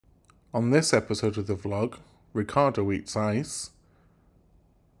On this episode of the vlog, Ricardo eats ice,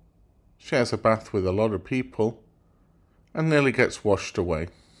 shares a bath with a lot of people, and nearly gets washed away.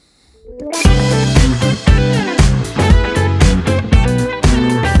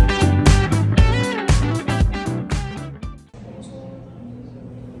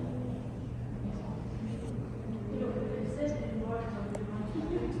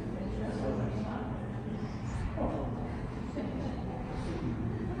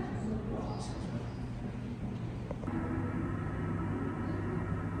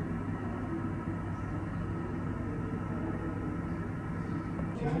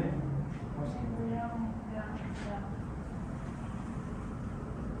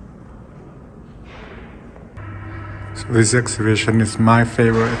 So this exhibition is my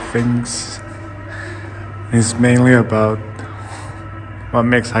favorite things. It's mainly about what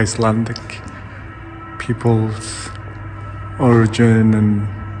makes Icelandic people's origin and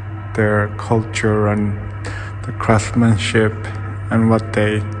their culture and the craftsmanship and what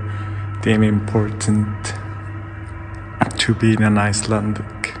they deem important to being an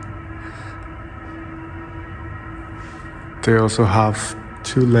Icelandic. They also have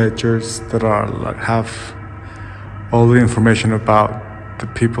two ledgers that have all the information about the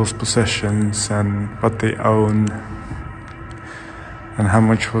people's possessions and what they own and how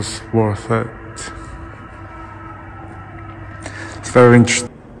much was worth it. It's very interesting.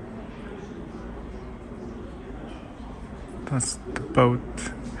 That's the boat.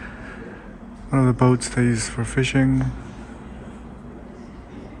 One of the boats they use for fishing.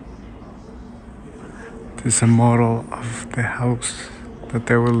 This is a model of the house that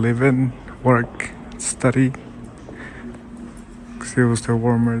they will live in, work, study. It was the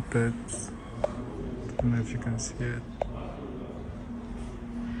warmer beds. I don't know if you can see it.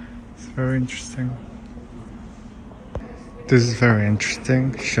 It's very interesting. This is very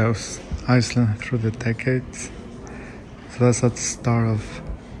interesting. It shows Iceland through the decades. So that's at the start of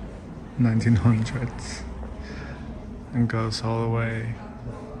 1900s and goes all the way.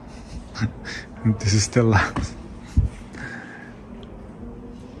 And this is the last.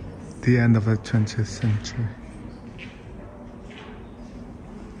 The end of the 20th century.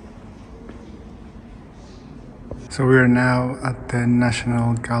 So we are now at the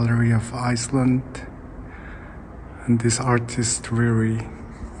National Gallery of Iceland, and this artist Ruri,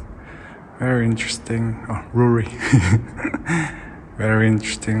 very interesting, very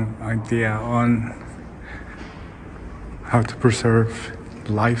interesting idea on how to preserve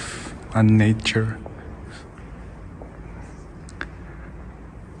life and nature.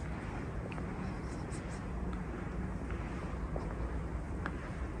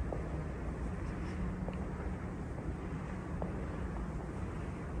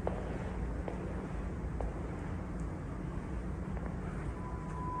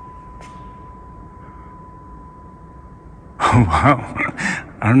 Oh wow,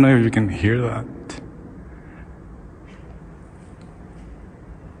 I don't know if you can hear that.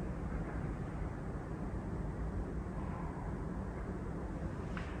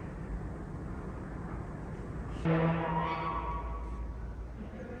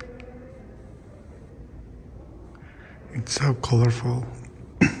 It's so colorful.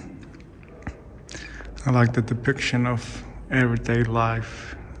 I like the depiction of everyday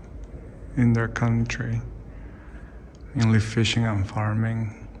life in their country. Mainly fishing and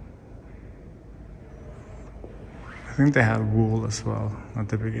farming. I think they had wool as well at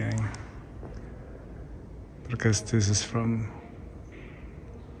the beginning, because this is from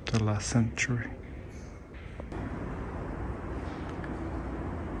the last century.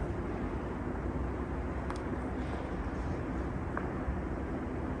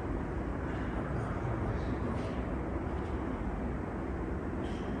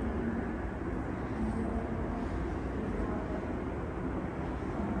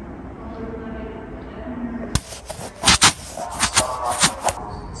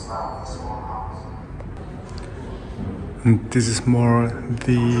 And this is more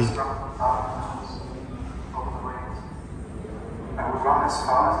the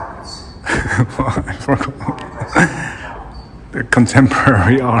I forgot. The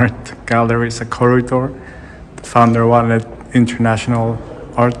contemporary art gallery is a corridor. The founder wanted international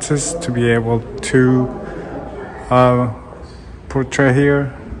artists to be able to portray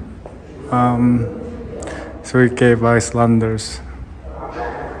here. So he gave Icelanders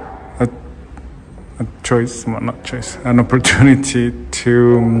an opportunity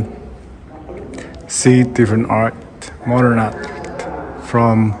to see different art, modern art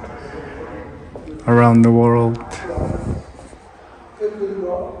from around the world.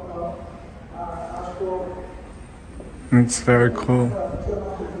 And it's very cool.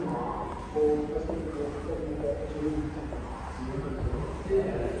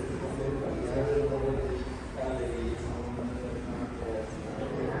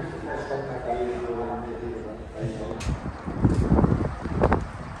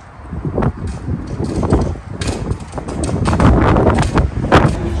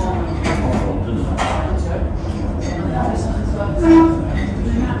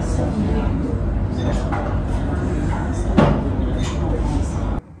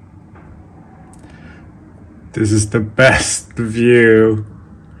 This is the best view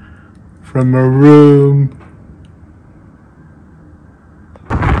from a room.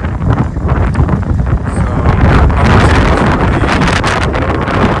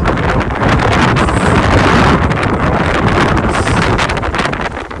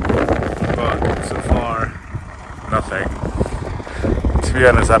 But so far, nothing. To be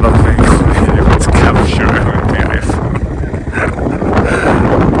honest, I don't think we'll be able to capture everything I found.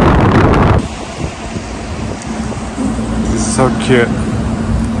 This is so cute.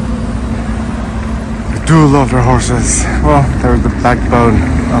 I do love their horses. Well, they're the backbone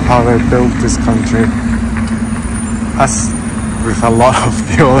of how they built this country. As with a lot of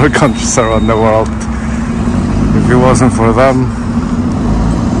the other countries around the world. If it wasn't for them,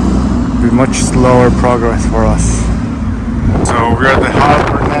 it would be much slower progress for us. So we're at the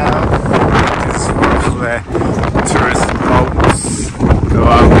harbor now. This is where the tourist boats go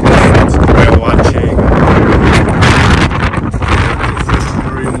out to whale watching. This is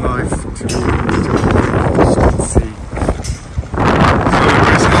marine life to see. So the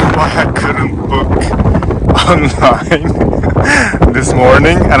reason why I couldn't book online this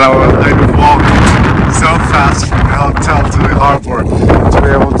morning, and I walked so fast from the hotel to the harbor to be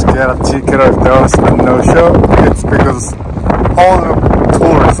able to get a ticket if there was a no-show. It's because all the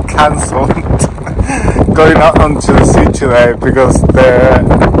tours cancelled going out onto the sea today because the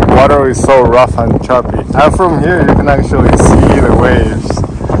water is so rough and choppy. And from here you can actually see the waves.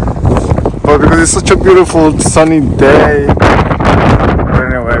 But because it's such a beautiful sunny day, but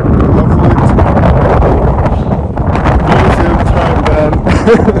anyway, hopefully tomorrow.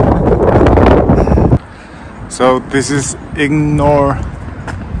 So this is Ignor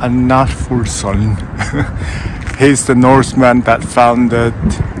Anarfurson. He's the Norseman that founded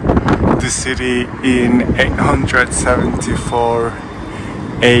the city in 874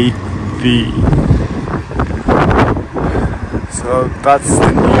 AD. So that's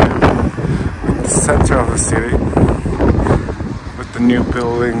the center of the city with the new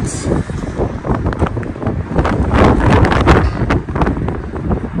buildings.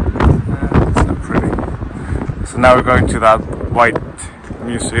 It's so pretty. So now we're going to that white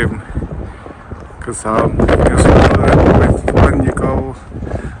museum. Because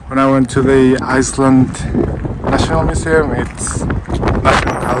when I went to the Iceland National Museum, it's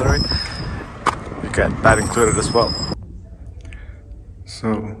National Gallery, you get that included as well.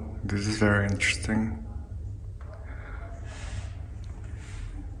 So this is very interesting.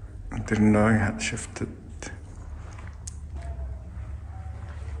 I didn't know I had shifted.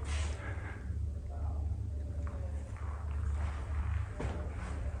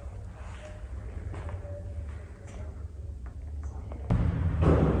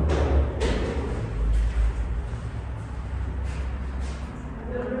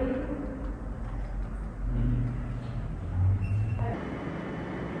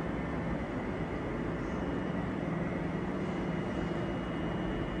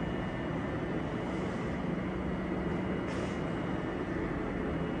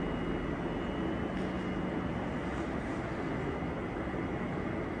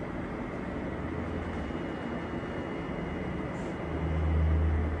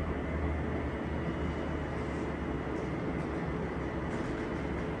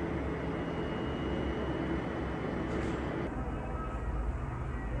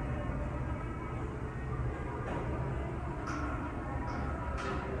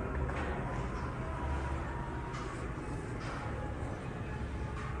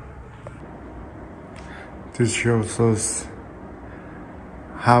 This shows us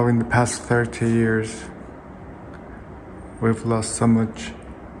how in the past 30 years we've lost so much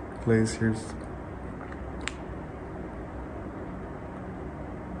glaciers.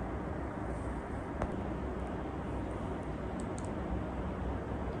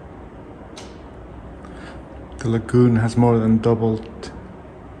 The lagoon has more than doubled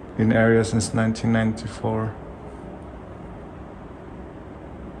in area since 1994.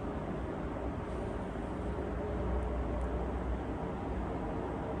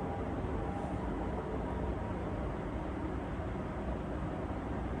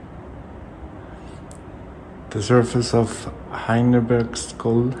 The surface of Heineberg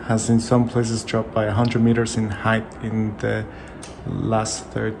Skull has in some places dropped by 100 meters in height in the last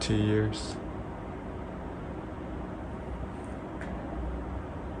 30 years.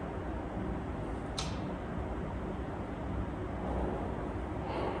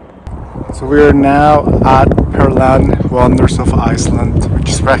 So we are now at Pateron, Wonders of Iceland, which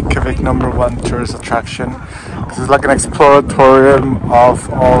is Reykjavik #1 tourist attraction. This is like an exploratorium of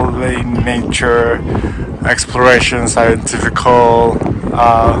all the nature exploration, scientific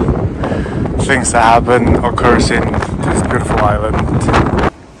things that happen occurs in this beautiful island.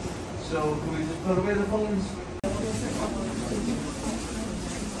 So can we just put away the phones?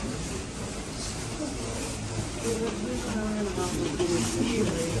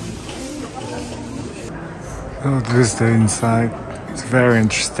 Oh, this is the inside. It's very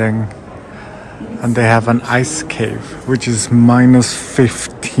interesting. And they have an ice cave, which is minus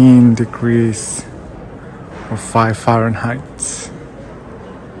 15 degrees or 5 Fahrenheit.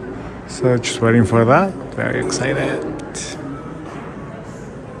 So just waiting for that. Very excited.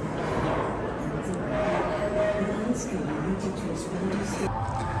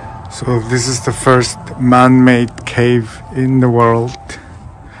 So this is the first man-made cave in the world.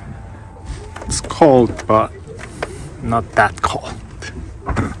 It's cold, but not that cold.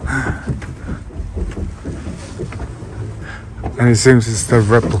 And it seems it's the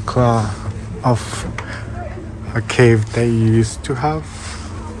replica of a cave they used to have.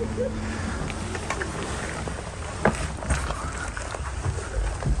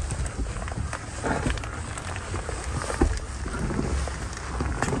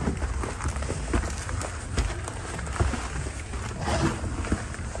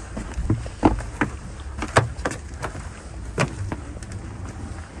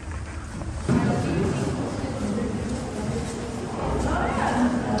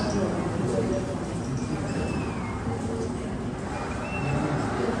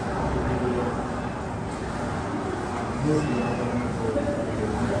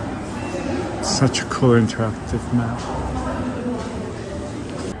 Such a cool interactive map.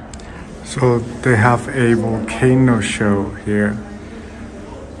 So they have a volcano show here.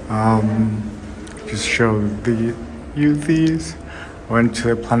 Just show you these. Went to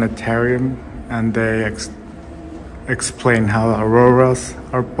the planetarium and they explain how auroras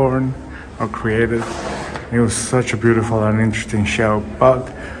are born or created. It was such a beautiful and interesting show. But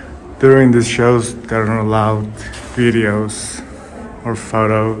during these shows, they're not allowed videos or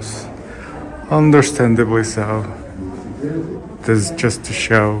photos. Understandably so. This is just to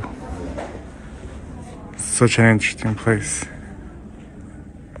show such an interesting place.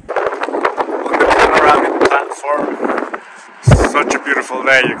 On the panoramic platform, such a beautiful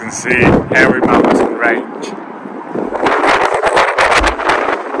day. You can see every mountain range.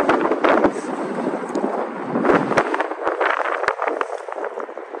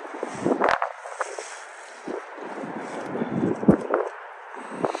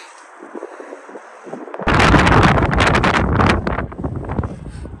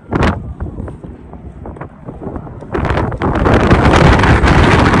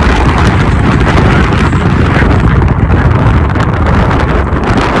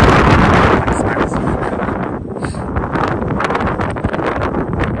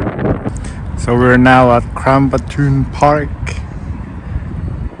 So we're now at Pateron Park.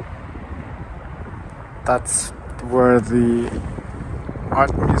 That's where the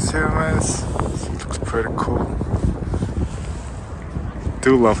art museum is. It looks pretty cool.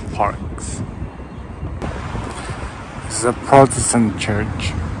 Do love parks. This is a Protestant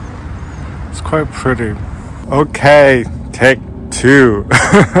church. It's quite pretty. Okay, take two.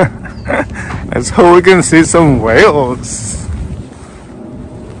 Let's hope we can see some whales.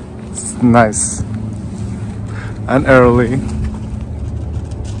 Nice and early.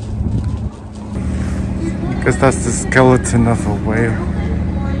 Because that's the skeleton of a whale.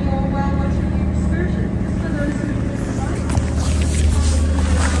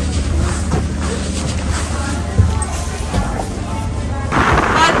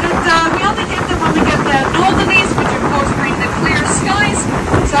 We only get them when we get the northerlies, which of course bring the clear skies.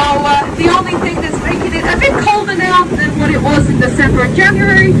 So the only thing that's making it a bit colder now than what it was in December and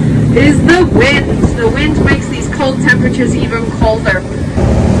January is the wind. The wind makes these cold temperatures even colder.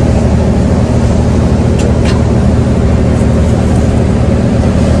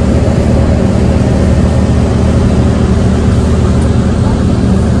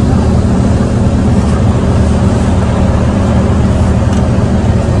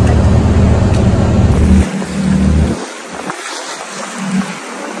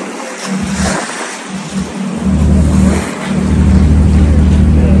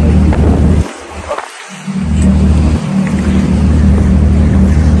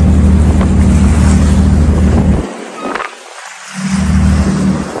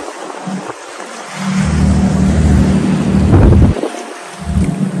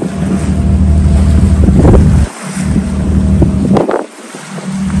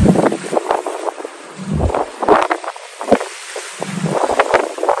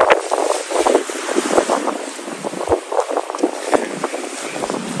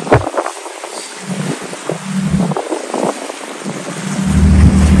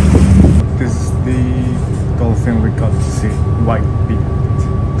 the dolphin we got to see,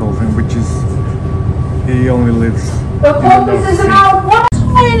 white-beaked dolphin, which is, he only lives The in the focus North is Sea. about one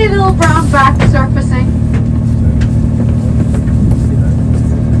tiny little brown back surfacing.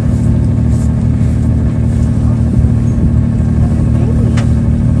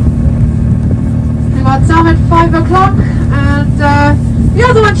 We got some at 5 o'clock, and the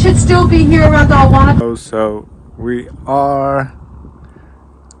other one should still be here around all 1 o'clock. So we are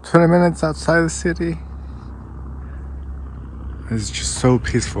 20 minutes outside the city. It's just so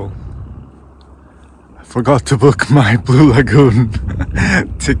peaceful. I forgot to book my Blue Lagoon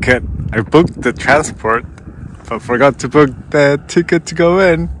ticket. I booked the transport, but forgot to book the ticket to go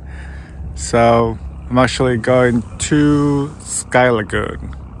in. So I'm actually going to Sky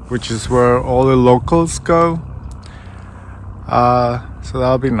Lagoon, which is where all the locals go. So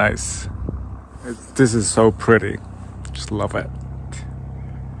that'll be nice. This is so pretty. Just love it.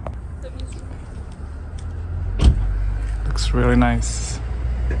 Looks really nice.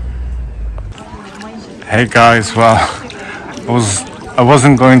 Hey guys, well, I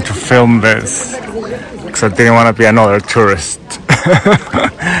wasn't going to film this because I didn't want to be another tourist.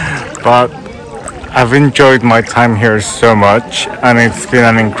 But I've enjoyed my time here so much, and it's been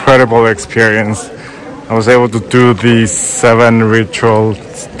an incredible experience. I was able to do these 7 ritual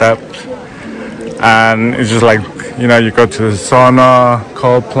steps, and it's just like, you know, you go to the sauna,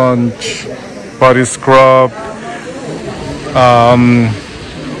 cold plunge, body scrub,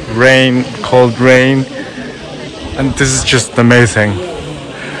 cold rain, and this is just amazing.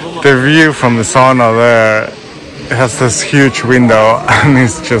 The view from the sauna there, it has this huge window, and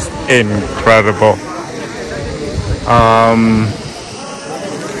it's just incredible.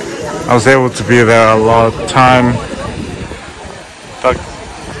 I was able to be there a lot of time. The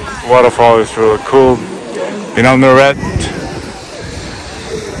waterfall is really cool. Been on the red.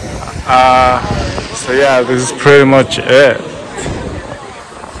 So yeah, this is pretty much it.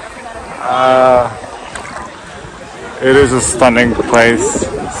 It is a stunning place.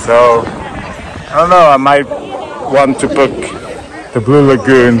 So I don't know, I might want to book the Blue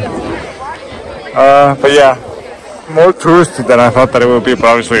Lagoon. But yeah, more touristy than I thought that it would be, but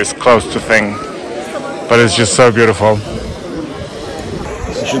obviously it's close to Thing. But it's just so beautiful.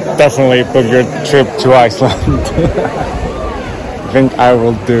 You should definitely book your trip to Iceland. I think I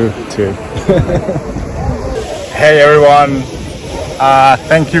will do too. Hey everyone,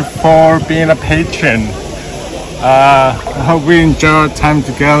 thank you for being a patron. I hope we enjoy our time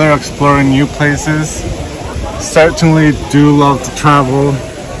together exploring new places. Certainly do love to travel.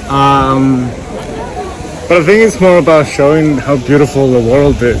 But I think it's more about showing how beautiful the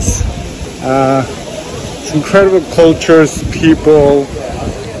world is. It's incredible cultures, people,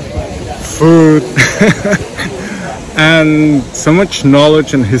 food, and so much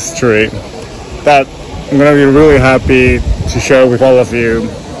knowledge and history that I'm gonna be really happy to share with all of you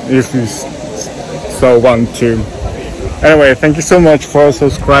if you so want to. Anyway, thank you so much for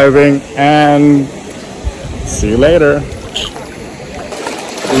subscribing, and see you later.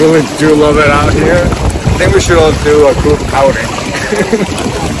 I really do love it out here. I think we should all do a group outing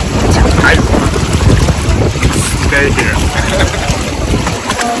to Iceland. Stay here.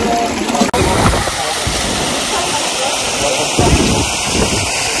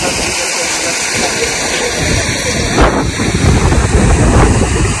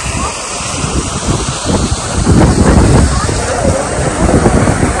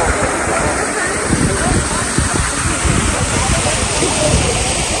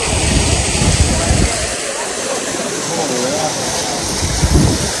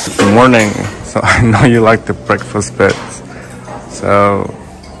 Morning, so I know you like the breakfast bits. So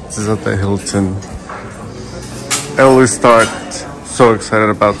this is at the Hilton. Early start. So excited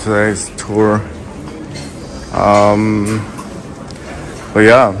about today's tour. But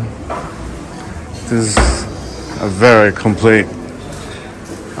yeah, this is a very complete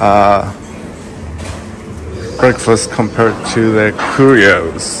breakfast compared to the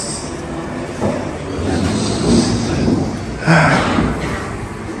Curios.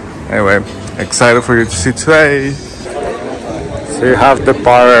 Anyway, excited for you to see today. So you have the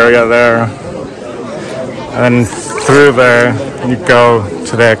bar area there, and through there you go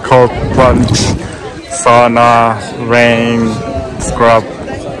to the cold plunge, sauna, rain, scrub,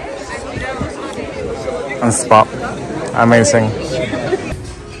 and spa. Amazing.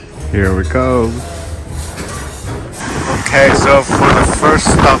 Here we go. Okay, so for the first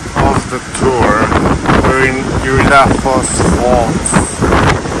stop of the tour, we're in Urdafos Falls.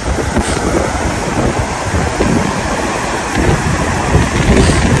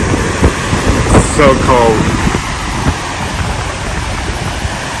 So cold.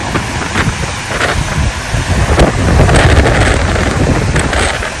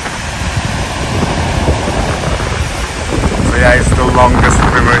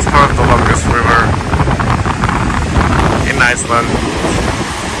 Iceland.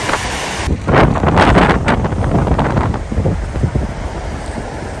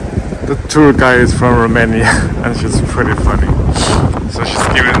 The tour guide is from Romania and she's pretty funny. So she's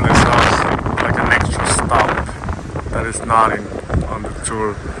giving this house like an extra stop that is not on the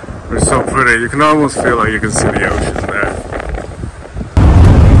tour. It's so pretty, you can almost feel like you can see the ocean there.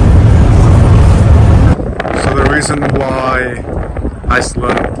 So the reason why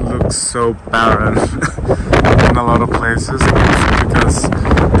Iceland looks so barren in a lot of places is because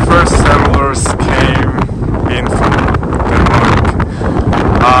first settlers came in from Denmark.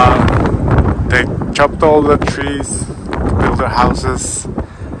 They chopped all the trees to build their houses,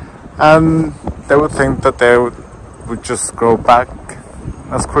 and they would think that they would just grow back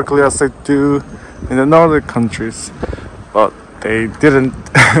as quickly as they do in the northern countries, but they didn't.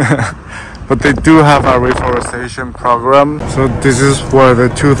 But they do have a reforestation program. So this is where the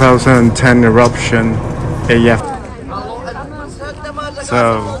 2010 eruption AF.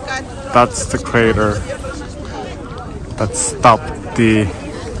 So that's the crater that stopped the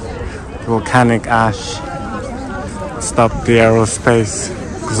volcanic ash, stopped the aerospace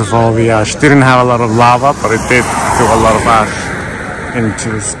because of all the ash. Didn't have a lot of lava, but it did do a lot of ash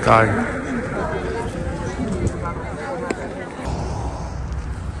into the sky.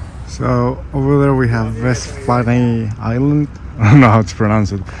 So over there we have Vestflaney Island. I don't know how to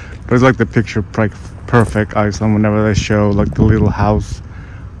pronounce it, but it's like the picture perfect Iceland whenever they show like the little house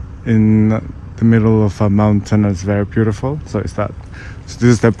in the middle of a mountain. It's very beautiful. So it's that. So this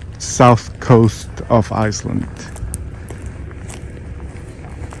is the south coast of Iceland.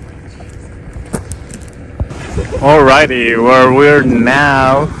 Alrighty, where we're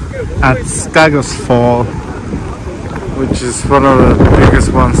now at Skagos, which is one of the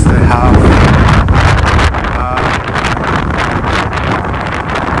biggest ones they have.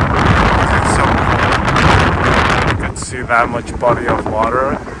 It's so cold. You can see that much body of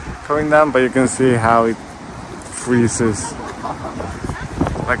water coming down, but you can see how it freezes.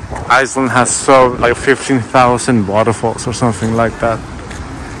 Like Iceland has like 15,000 waterfalls or something like that.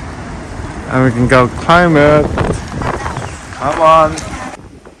 And we can go climb it. Come on.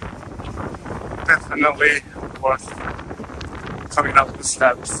 Definitely worth coming up the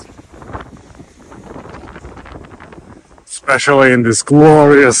steps, especially in this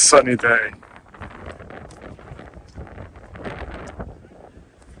glorious sunny day.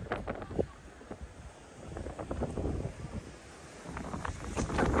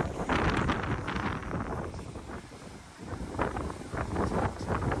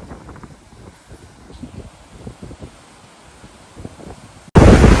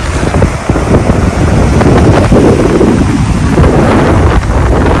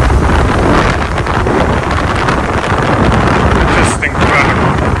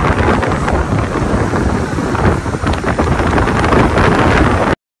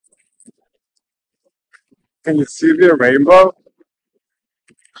 Can you see the rainbow?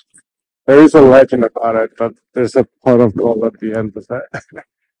 There is a legend about it, but there's a pot of gold at the end of it.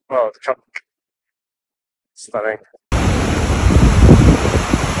 Well, it's stunning.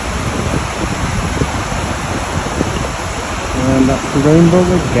 And that's the rainbow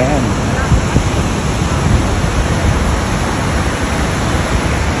again.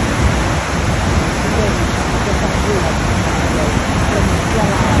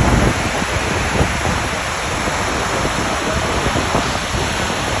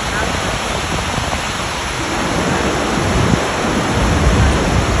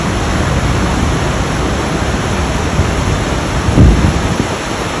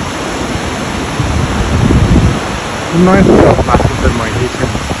 Reminds me of faster than my heating.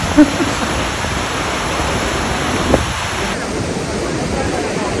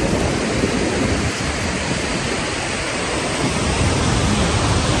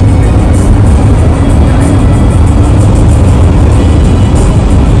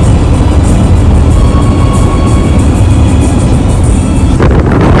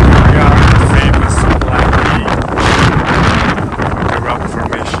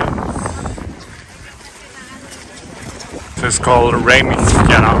 It's called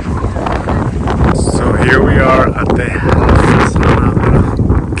Reykjavik. So here we are at the house.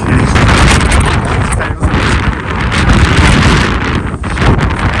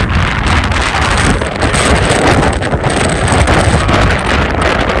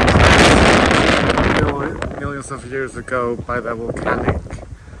 Millions of years ago by the volcanic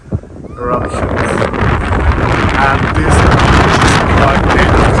eruptions, and this is quite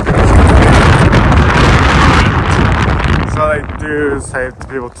dangerous. So they do say to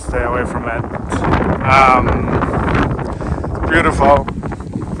people to stay away from it. Beautiful.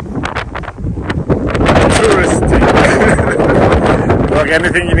 Touristy.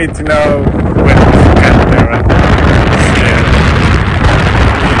 anything you need to know when you get there. And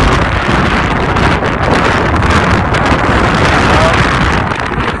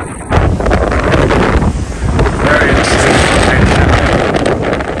very interesting location.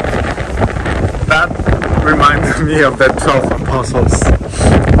 That reminded me of the 12 Apostles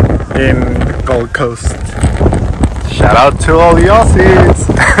in the Gold Coast. Shout out to all the Aussies!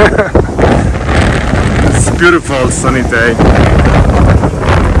 It's a beautiful sunny day.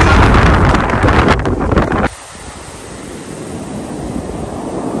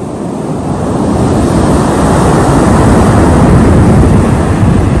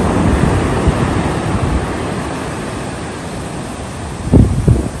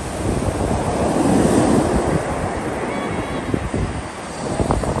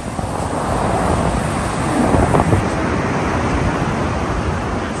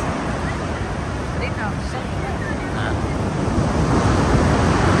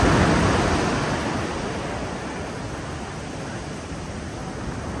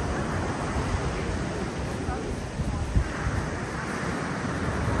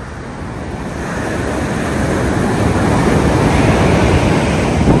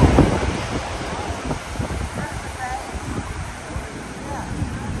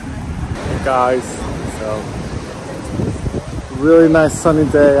 Guys, so really nice sunny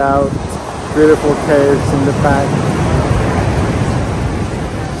day out, beautiful caves in the back.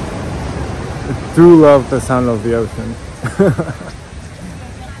 I do love the sound of the ocean.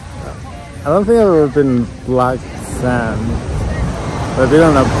 I don't think I've ever been black sand, but I've been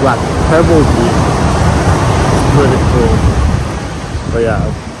on a black pebble beach. It's pretty cool. But yeah,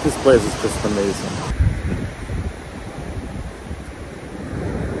 this place is just amazing.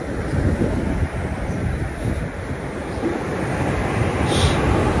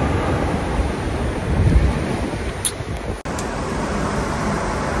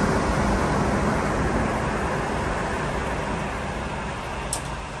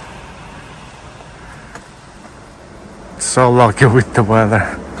 So lucky with the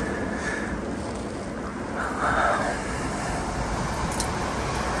weather.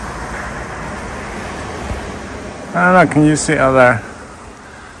 I don't know, can you see out there?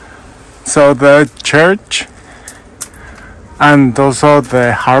 So the church and also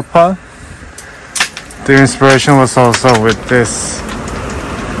the harpa, the inspiration was also with this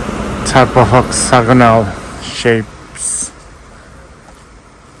type of hexagonal shapes.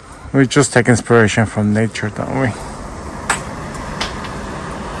 We just take inspiration from nature, don't we?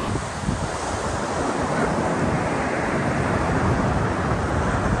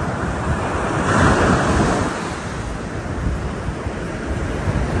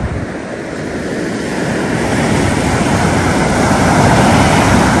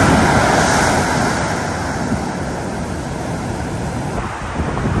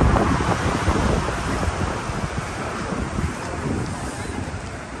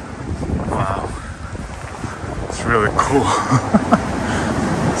 Really cool.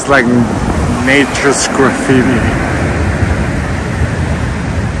 It's like nature's graffiti.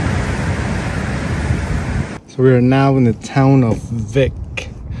 So we are now in the town of Vik,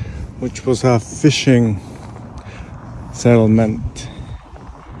 which was a fishing settlement.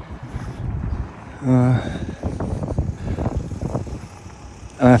 And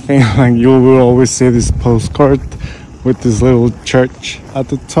I think like you will always see this postcard with this little church at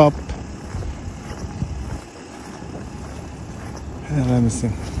the top. Let me see.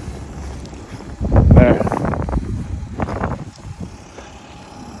 There.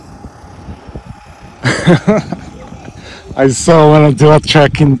 I so want to do a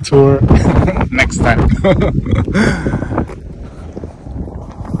trekking tour next time.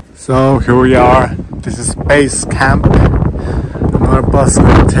 So here we are. This is base camp. Another bus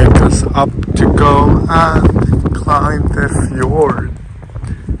will take us up to go and climb the fjord.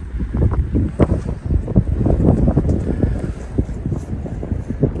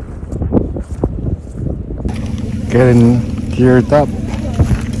 Getting geared up.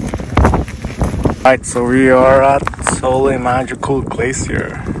 Right, so we are at Solely Magical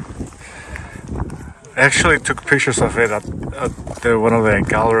Glacier. I actually took pictures of it at one of the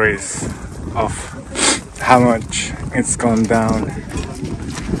galleries of how much it's gone down.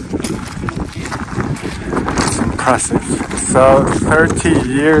 It's impressive. So 30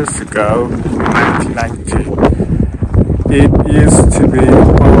 years ago, in 1990, it used to be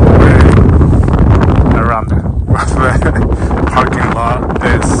all the way around there. The parking lot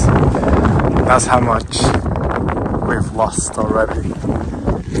is. That's how much we've lost already. It's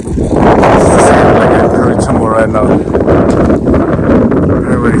the same like in Pateron Moreno.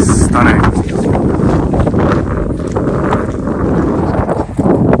 Really stunning.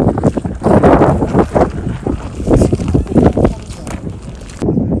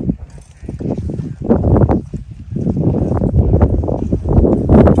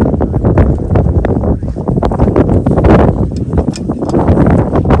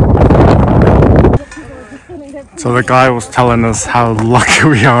 So the guy was telling us how lucky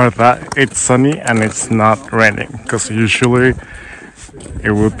we are that it's sunny and it's not raining, because usually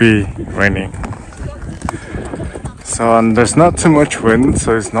it would be raining. So, and there's not too much wind,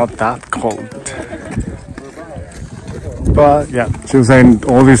 so it's not that cold. But yeah, she was saying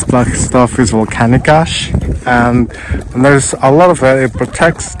all this black stuff is volcanic ash, and when there's a lot of it, it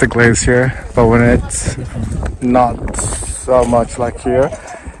protects the glacier, but when it's not so much like here,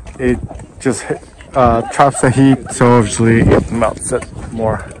 it just traps the heat, so obviously it melts it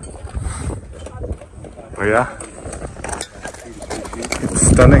more. But yeah, it's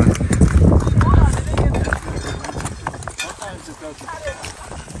stunning.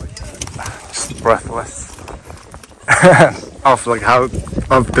 Just breathless of like of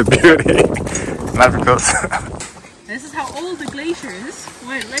the beauty. Not because This is how old the glacier is.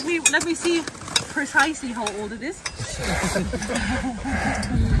 Wait, let me see precisely how old it is.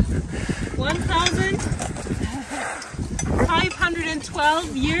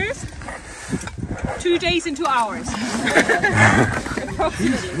 1,512 years, 2 days and 2 hours.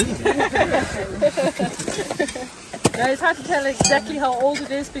 Approximately. Now it's hard to tell exactly how old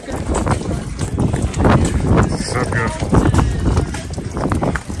it is because so beautiful.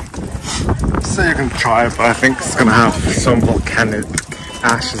 So you can try it, but I think it's gonna have some volcanic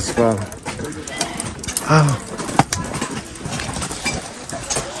ash as well. Oh.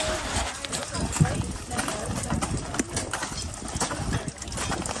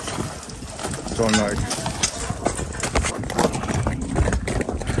 Don't like.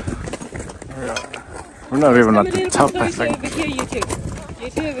 We're not even at the top, I think. over here, you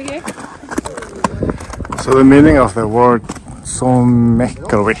two over here. So the meaning of the word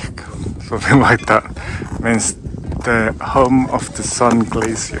Reykjavik, something like that, means the home of the sun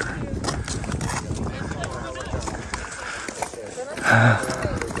glacier.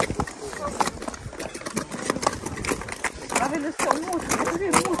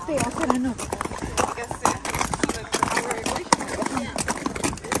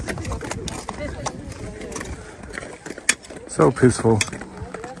 So peaceful.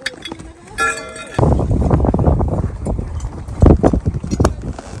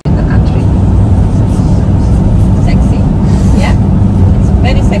 Sexy. Yeah, it's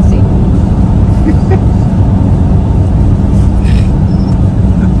very sexy.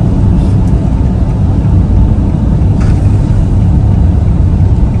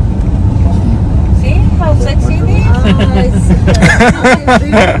 See how sexy it is?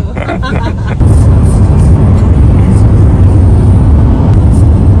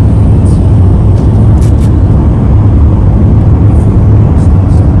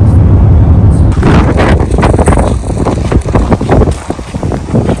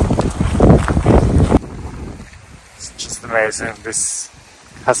 Amazing, this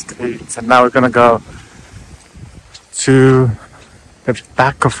cascades, and now we're gonna go to the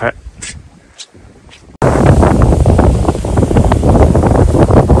back of it.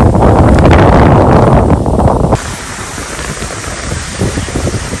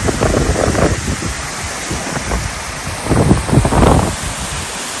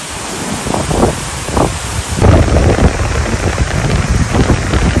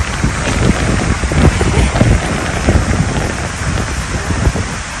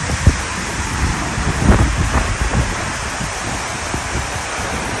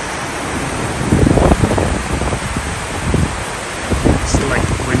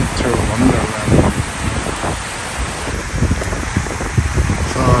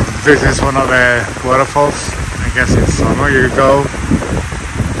 This is one of the waterfalls. I guess it's summer, you go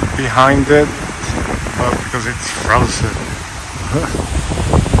behind it, but because it's frozen.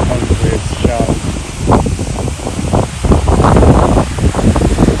 Obviously it's shallow.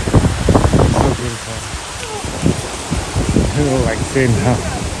 So beautiful. Like seeing how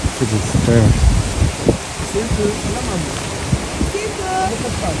it is there.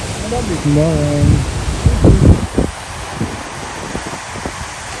 No.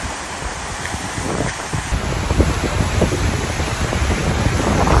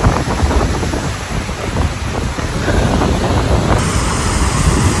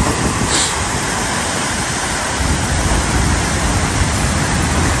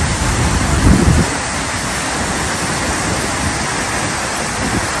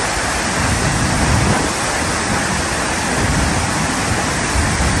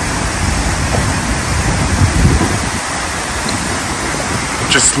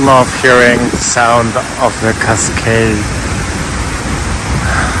 Just love hearing the sound of the cascade.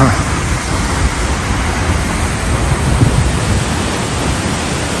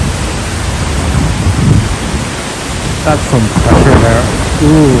 That's some pressure there.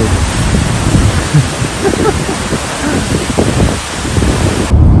 Ooh.